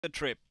the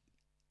trip.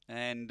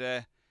 And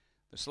the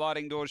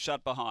sliding doors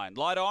shut behind.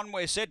 Light on,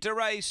 we're set to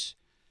race.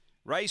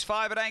 Race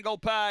 5 at Angle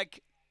Park.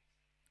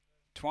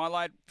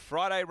 Twilight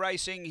Friday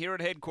racing here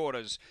at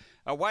headquarters.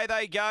 Away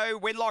they go.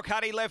 Winlock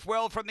Huddy left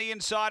well from the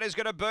inside. Is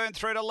going to burn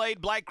through to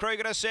lead. Blake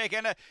Kruger to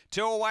second.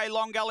 2 away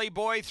Long Gully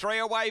Boy. 3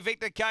 away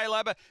Victor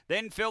Caleb.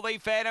 Then Filthy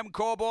Phantom,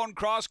 Corborn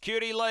Cross,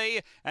 Cutie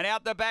Lee. And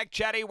out the back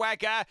Chatty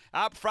Whacker.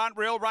 Up front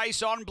Real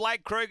Race On.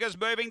 Blake Kruger's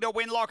moving to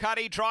Winlock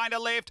Huddy trying to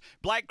lift.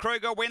 Blake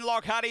Kruger,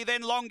 Winlock Huddy.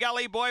 Then Long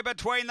Gully Boy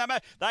between them.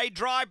 They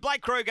drive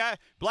Blake Kruger.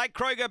 Blake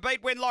Kruger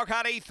beat Winlock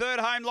Huddy.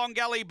 Third home Long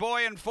Gully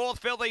Boy. And fourth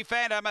Filthy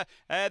Phantom.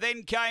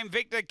 Then came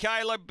Victor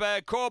Caleb,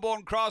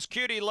 Corborn Cross,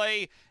 Cutie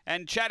Lee.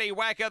 And Chatty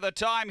Whacker. The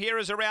time here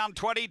is around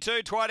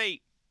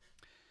 22:20.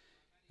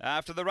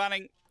 After the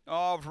running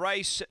of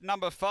race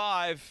number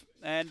 5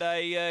 and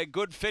a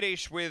good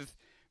finish with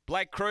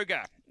Blake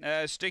Kruger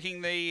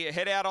sticking the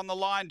head out on the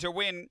line to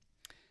win.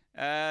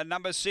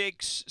 Number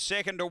 6,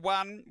 second to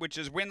 1, which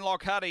is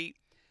Winlock Huddy,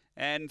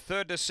 and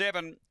third to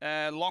 7,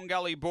 Long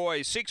Gully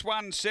Boy.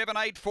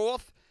 6-1-7-8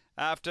 fourth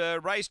after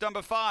race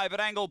number 5 at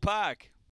Angle Park.